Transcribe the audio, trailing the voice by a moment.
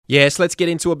Yes, let's get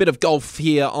into a bit of golf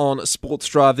here on Sports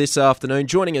Drive this afternoon.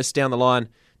 Joining us down the line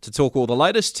to talk all the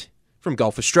latest from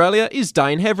Golf Australia is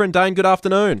Dane Heverin. Dane, good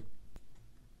afternoon.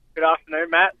 Good afternoon,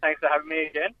 Matt. Thanks for having me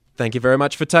again. Thank you very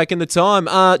much for taking the time.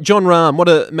 Jon Rahm, what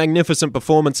a magnificent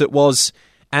performance it was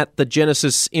at the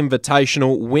Genesis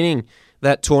Invitational, winning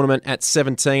that tournament at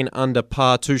 17 under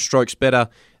par, 2 strokes better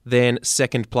than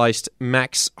second-placed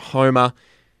Max Homa.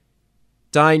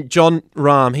 Dane, Jon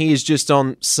Rahm, he is just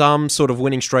on some sort of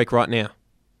winning streak right now.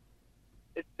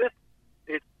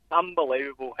 It's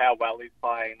unbelievable how well he's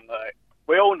playing. Like,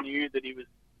 we all knew that he was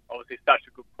obviously such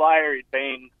a good player. He'd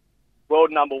been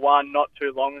world number one not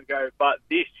too long ago, but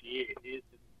this year he's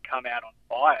come out on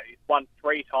fire. He's won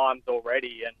 3 times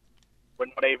already, and we're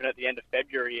not even at the end of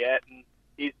February yet, and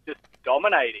he's just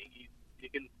dominating. You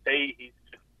can see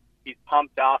he's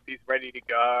pumped up, he's ready to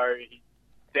go. He's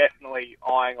definitely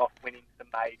eyeing off winning some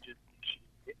majors this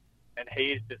year, and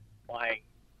he is just playing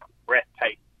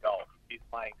breathtaking golf. He's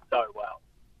playing so well.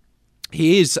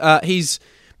 He is. He's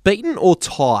beaten or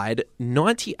tied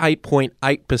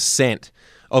 98.8%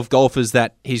 of golfers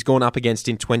that he's gone up against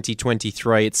in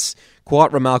 2023. It's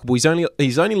quite remarkable. He's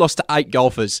only lost to 8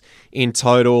 golfers in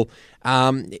total.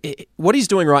 What he's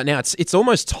doing right now, it's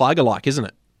almost Tiger-like, isn't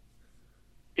it?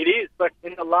 It is, but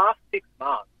in the last 6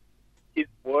 months, his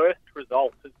worst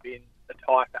result has been a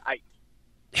tie for 8,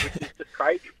 which is just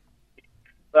crazy.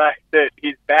 Like,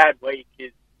 his bad week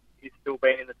is he's still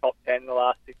been in the top 10 in the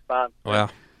last 6 months. Wow.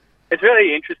 It's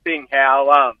really interesting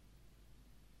how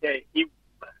the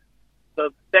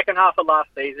second half of last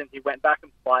season, he went back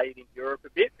and played in Europe a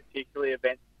bit, particularly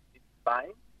events in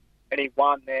Spain, and he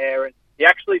won there. And he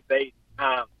actually beat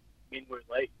Minwoo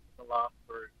Lee in the last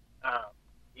group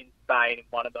in Spain in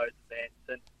one of those events,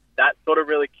 and that sort of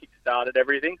really kick-started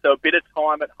everything. So a bit of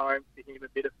time at home for him, a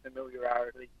bit of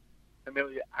familiarity,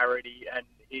 and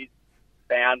he's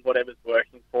found whatever's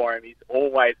working for him. He's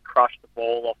always crushed the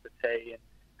ball off the tee and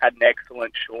had an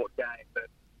excellent short game, but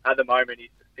at the moment he's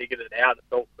just figured it out.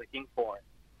 It's all clicking for him.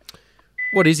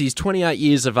 What is he? He's 28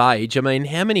 years of age. I mean,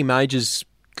 how many majors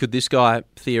could this guy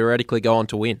theoretically go on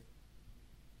to win?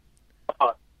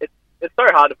 It's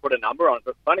so hard to put a number on,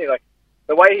 but it's funny, like,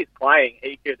 the way he's playing,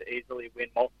 he could easily win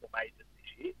multiple majors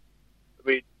this year.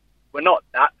 We're not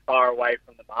that far away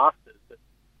from the Masters. It's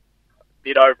a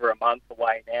bit over a month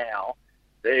away now.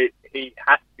 He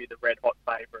has to be the red-hot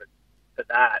favourite for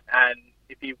that, and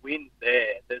if he wins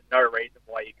there's no reason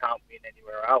why he can't win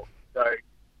anywhere else. So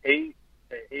he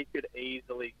could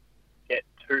easily get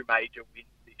 2 major wins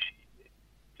this year,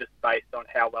 just based on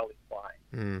how well he's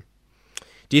playing.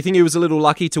 Do you think he was a little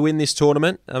lucky to win this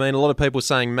tournament? I mean, a lot of people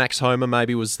saying Max Homa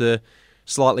maybe was the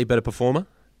slightly better performer.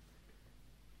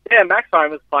 Yeah, Max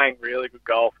Homa's playing really good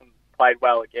golf and played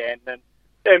well again, and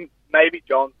maybe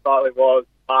John slightly was,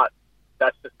 but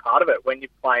that's just part of it. When you're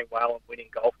playing well and winning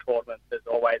golf tournaments, there's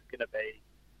always going to be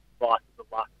slices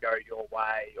of luck go your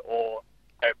way, or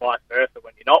vice versa.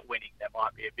 When you're not winning, there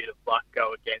might be a bit of luck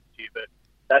go against you, but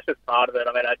that's just part of it.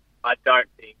 I mean, I don't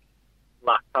think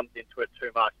luck comes into it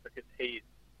too much, because he's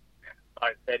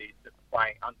just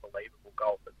playing unbelievable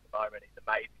golf at the moment. He's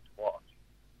amazing to watch.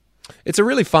 It's a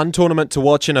really fun tournament to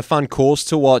watch and a fun course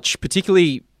to watch,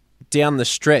 particularly down the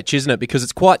stretch, isn't it? Because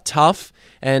it's quite tough,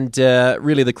 and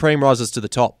really the cream rises to the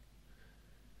top.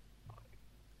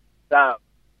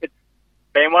 It's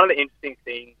been one of the interesting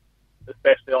things,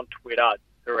 especially on Twitter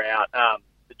throughout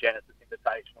the Genesis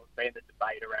Invitational, has been the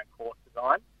debate around course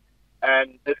design.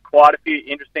 And there's quite a few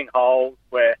interesting holes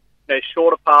where there's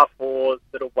shorter par 4s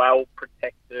that are well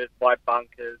protected by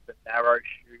bunkers and narrow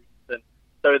chutes, and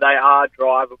so they are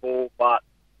drivable, but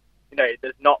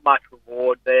there's not much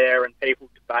reward there, and people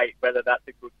debate whether that's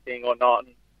a good thing or not.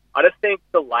 And I just think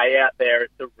the layout there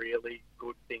is a really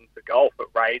good thing for golf. It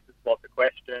raises lots of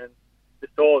questions. We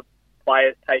saw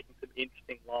players taking some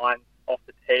interesting lines off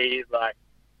the tee, like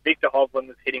Victor Hovland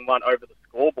was hitting one over the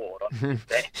scoreboard on his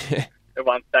bench. At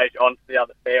one stage onto the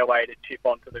other fairway to chip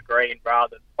onto the green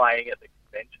rather than playing it the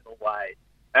conventional way.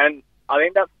 And I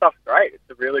think that stuff's great. It's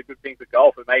a really good thing for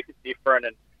golf. It makes it different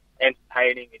and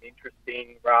entertaining and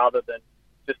interesting rather than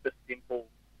just a simple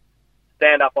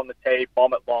stand up on the tee,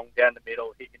 bomb it long down the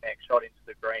middle, hit your next shot into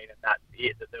the green, and that's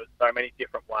it. That there was so many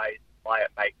different ways to play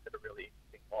it makes it a really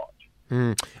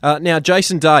interesting watch. Now,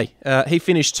 Jason Day, he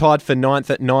finished tied for 9th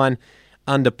at 9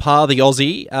 under par, the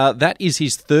Aussie. That is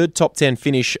his 3rd top 10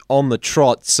 finish on the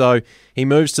trot, so he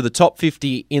moves to the top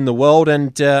 50 in the world,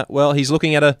 and, he's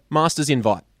looking at a Masters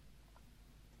invite.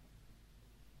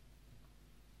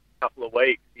 Couple of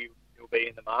weeks, he'll be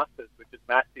in the Masters, which is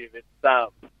massive. It's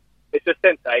just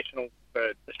sensational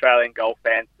for Australian golf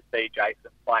fans to see Jason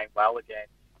playing well again.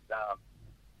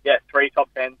 3 top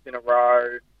 10s in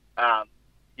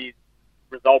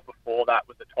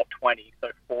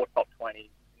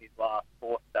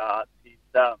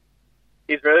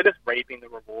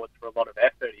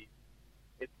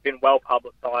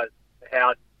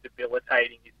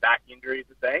debilitating his back injuries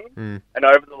have been. And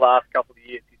over the last couple of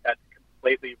years, he's had to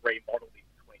completely remodel his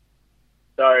swing.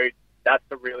 So that's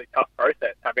a really tough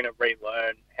process, having to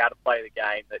relearn how to play the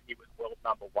game that he was world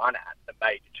number one at, the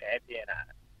major champion at.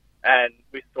 And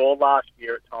we saw last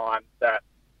year at times that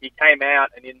he came out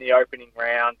and in the opening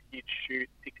round, he'd shoot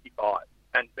 65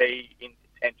 and be in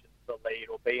contention for the lead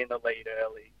or be in the lead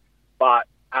early. But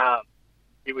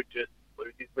he would just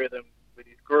lose his rhythm with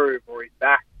his groove, or his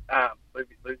back, lose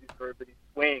his groove with his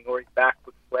swing, or his back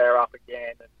would flare up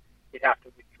again and he'd have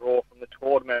to withdraw from the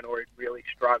tournament, or he'd really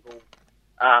struggle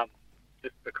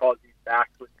just because his back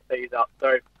would seize up.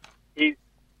 So he's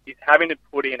having to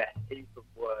put in a heap of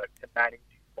work to manage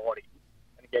his body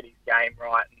and get his game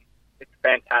right. And it's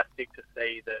fantastic to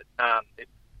see that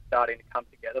it's starting to come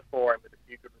together for him with a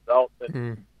few good results.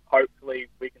 And hopefully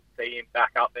we can see him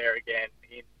back up there again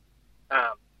in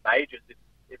majors.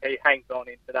 If he hangs on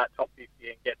into that top 50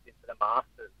 and gets into the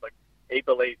Masters, like, he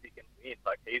believes he can win.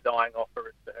 Like, he's eyeing off a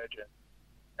resurgence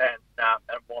and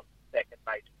wants the second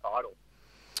major title.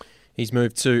 He's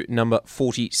moved to number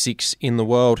 46 in the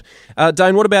world.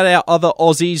 Dane, what about our other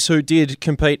Aussies who did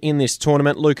compete in this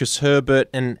tournament? Lucas Herbert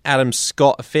and Adam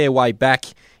Scott, a fair way back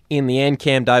in the end.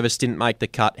 Cam Davis didn't make the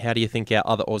cut. How do you think our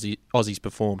other Aussies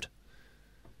performed?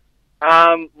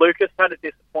 Lucas had a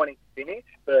disappointing finish,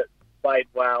 but played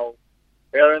well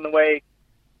earlier in the week.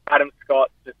 Adam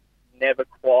Scott just never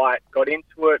quite got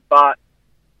into it, but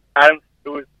it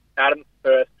was Adam's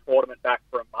first tournament back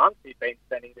for a month. He'd been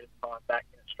spending his time back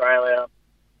in Australia.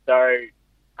 So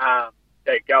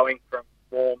they're going from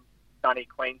warm, sunny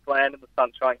Queensland and the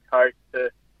Sunshine Coast to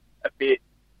a bit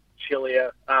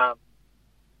chillier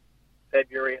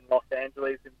February in Los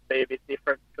Angeles and be a bit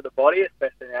different for the body,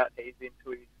 especially now that he's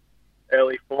into his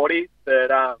early 40s.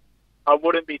 But I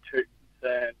wouldn't be too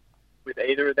concerned with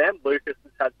either of them. Lucas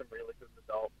has had some really good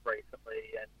results recently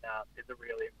and is a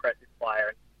really impressive player.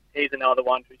 And he's another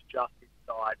one who's just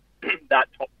inside that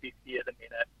top 50 at the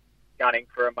minute, gunning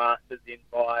for a Masters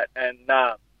invite. And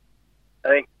I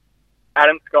think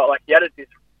Adam Scott, like, he had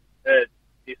a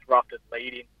disrupted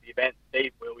lead into the event.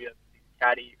 Steve Williams, his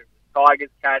caddy, who was Tiger's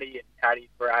caddy and caddy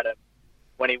for Adam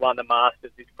when he won the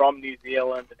Masters, is from New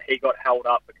Zealand, and he got held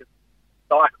up because of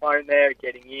the cyclone there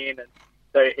getting in, and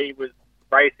so he was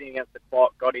racing against the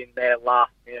clock, got in there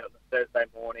last minute on the Thursday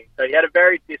morning. So he had a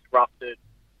very disrupted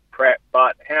prep,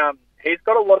 but he's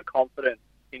got a lot of confidence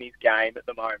in his game at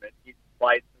the moment. He's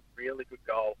played some really good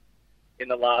golf in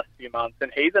the last few months,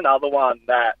 and he's another one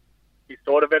that he's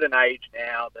sort of at an age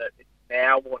now that it's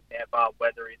now or never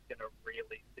whether he's going to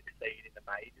really succeed in the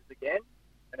majors again,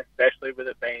 and especially with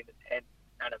it being the 10th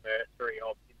anniversary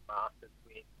of his Masters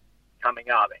win coming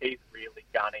up, he's really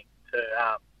gunning to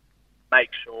make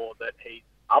sure that he's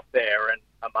up there and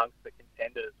amongst the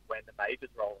contenders when the majors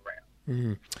roll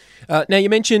around. Now, you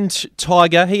mentioned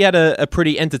Tiger. He had a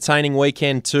pretty entertaining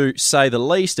weekend, to say the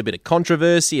least. A bit of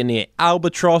controversy near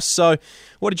Albatross. So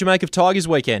what did you make of Tiger's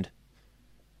weekend?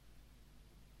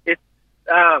 It's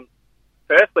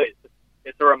firstly,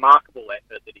 it's a remarkable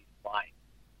effort that he's playing.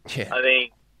 Yeah. I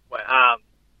think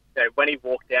when he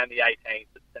walked down the 18th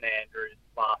at St Andrews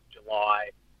last July,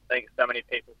 I think so many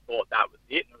people thought that was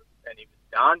it and he was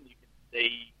done. You could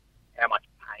see how much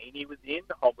pain he was in,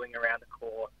 hobbling around the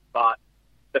course. But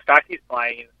the fact he's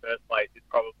playing in the first place is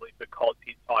probably because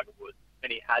he's Tiger Woods,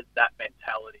 and he has that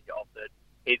mentality of that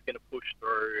he's going to push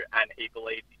through, and he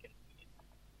believes he can win,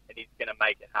 and he's going to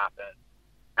make it happen.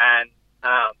 And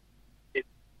it's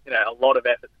a lot of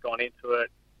effort's gone into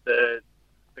it. The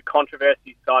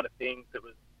controversy side of things, it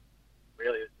was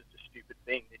just a stupid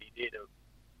thing that he did. There was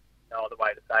no other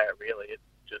way to say it, really. It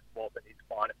just wasn't his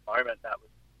finest moment. That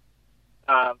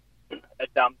was a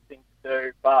dumb thing to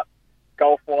do. But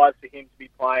golf-wise, for him to be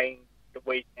playing the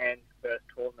weekend first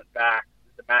tournament back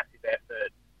is a massive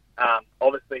effort.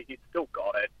 Obviously, he's still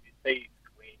got it. You see his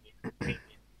swing, his swing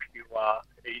is pure.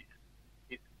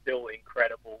 He's still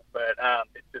incredible, but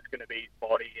it's just going to be his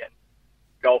body. And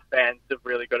golf fans have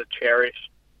really got to cherish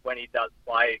when he does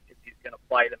play, because he's going to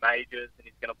play the majors and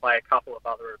he's going to play a couple of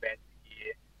other events a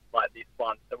year like this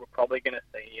one. So we're probably going to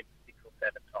see him 6 or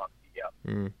 7 times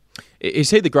a year. Is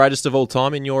he the greatest of all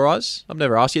time in your eyes? I've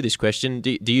never asked you this question.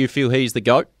 Do you feel he's the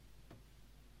GOAT?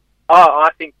 Oh, I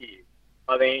think he is.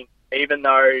 I mean, even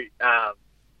though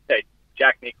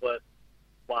Jack Nicklaus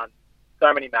won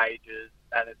so many majors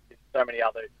and there's been so many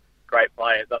other great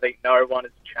players, I think no one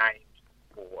has changed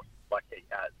sport like he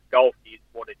has. Golf is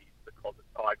what it is because of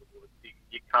Tiger Woods.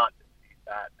 You can't dispute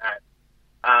that.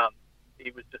 And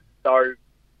he was just so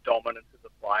dominant as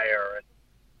a player and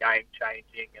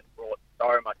game-changing and brought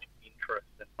so much interest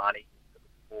and money into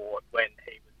the sport when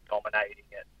he was dominating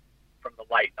it. from the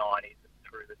late 90s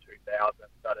through the 2000s.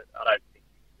 I don't think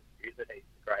you can dispute that he's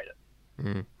the greatest.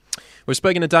 Mm. We're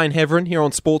speaking to Dane Heverin here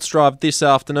on Sports Drive this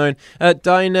afternoon.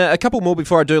 Dane, a couple more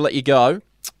before I do let you go.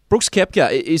 Brooks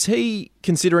Koepka, is he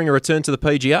considering a return to the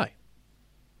PGA?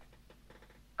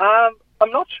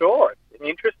 I'm not sure. It's an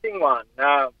interesting one.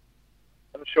 I'm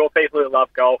sure people who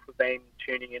love golf have been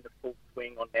tuning into Full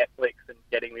Swing on Netflix and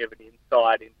getting a bit of an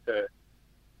insight into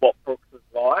what Brooks is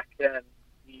like, and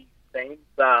he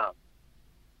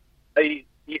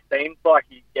seems like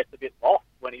he gets a bit lost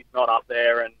when he's not up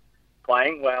there and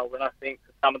playing well. And I think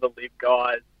for some of the LIV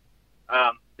guys,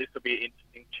 this will be an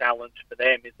interesting challenge for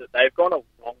them, is that they've gone a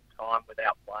long time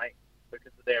without playing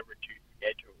because of their reduced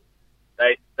schedule.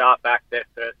 They start back their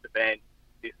first event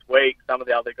this week. Some of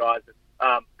the other guys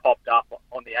have popped up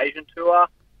on the Asian Tour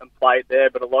and played there,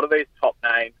 but a lot of these top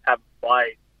names haven't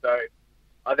played. So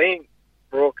I think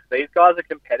Brooks, these guys are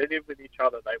competitive with each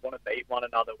other. They want to beat one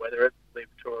another, whether it's LIV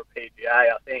Tour or PGA.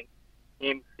 I think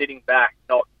him sitting back,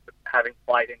 not having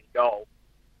played any golf,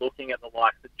 looking at the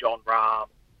likes of Jon Rahm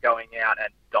going out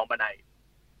and dominating,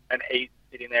 and he's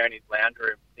sitting there in his lounge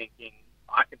room thinking,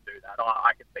 I can do that.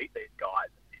 I can beat these guys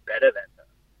and be better than them.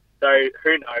 So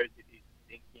who knows if he's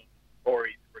thinking or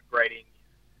he's regretting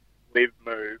his LIV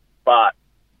move, but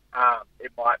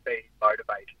it might be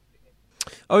motivation for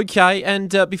him. Okay,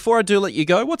 and before I do let you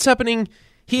go, what's happening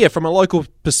here from a local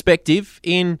perspective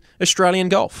in Australian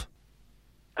golf?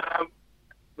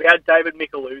 We had David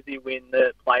Micheluzzi win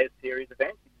the Players Series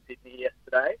event in Sydney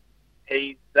yesterday.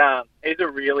 He's a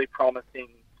really promising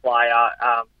player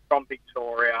from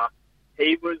Victoria.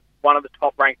 He was one of the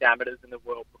top-ranked amateurs in the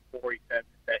world before he turned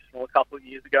professional a couple of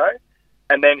years ago.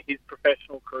 And then his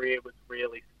professional career was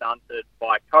really stunted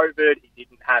by COVID. He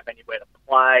didn't have anywhere to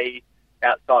play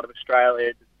outside of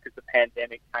Australia just because the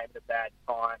pandemic came at a bad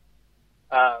time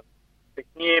for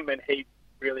him, and he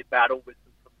really battled with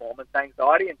some performance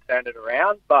anxiety and turned it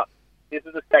around. But this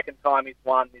is the second time he's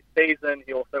won this season.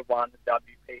 He also won the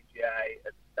WPGA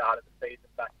at the start of the season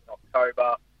back in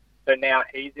October. So now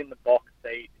he's in the box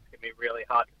seat. It's going to be really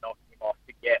hard to knock him off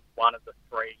to get one of the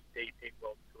 3 DP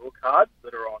World Tour cards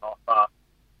that are on offer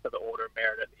for the Order of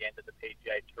Merit at the end of the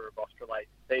PGA Tour of Australasia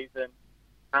season.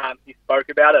 He spoke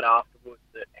about it afterwards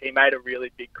that he made a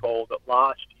really big call that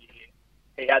last year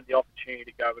he had the opportunity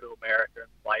to go over to America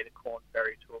and play the Korn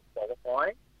Ferry Tour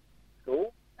qualifying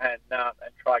school and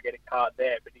try to get a card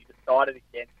there, but he decided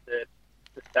against it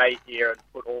to stay here and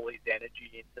put all his energy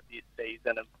into this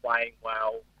season and playing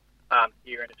well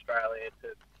here in Australia to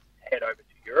head over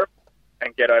to Europe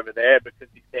and get over there, because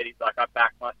he said he's like, I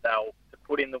back myself to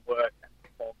put in the work and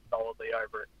perform solidly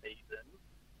over a season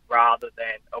rather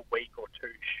than a week or two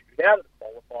shootout at the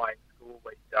qualifying school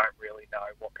where you don't really know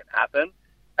what can happen.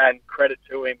 And credit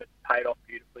to him, it's paid off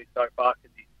beautifully so far,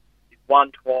 because he's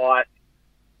won twice,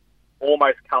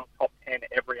 almost come top 10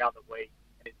 every other week,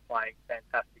 and he's playing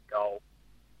fantastic golf.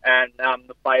 And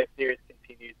the Players Series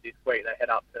continues this week. They head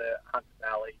up to Hunter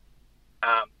Valley,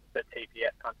 the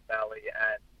TPS Hunter Valley,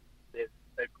 and there's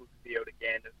a good field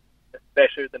again,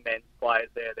 especially with the men's players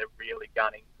there. They're really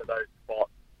gunning for those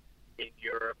spots in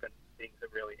Europe, and things are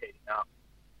really heating up.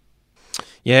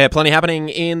 Yeah, plenty happening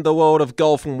in the world of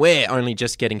golf, and we're only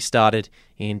just getting started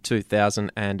in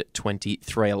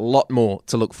 2023. A lot more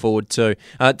to look forward to.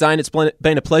 Dane, it's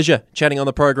been a pleasure chatting on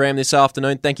the program this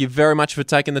afternoon. Thank you very much for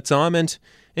taking the time, and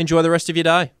enjoy the rest of your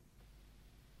day.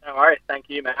 No worries. Thank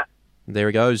you, Matt. There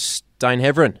he goes, Dane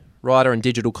Heverin, writer and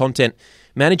digital content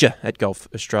manager at Golf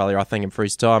Australia. I thank him for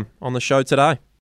his time on the show today.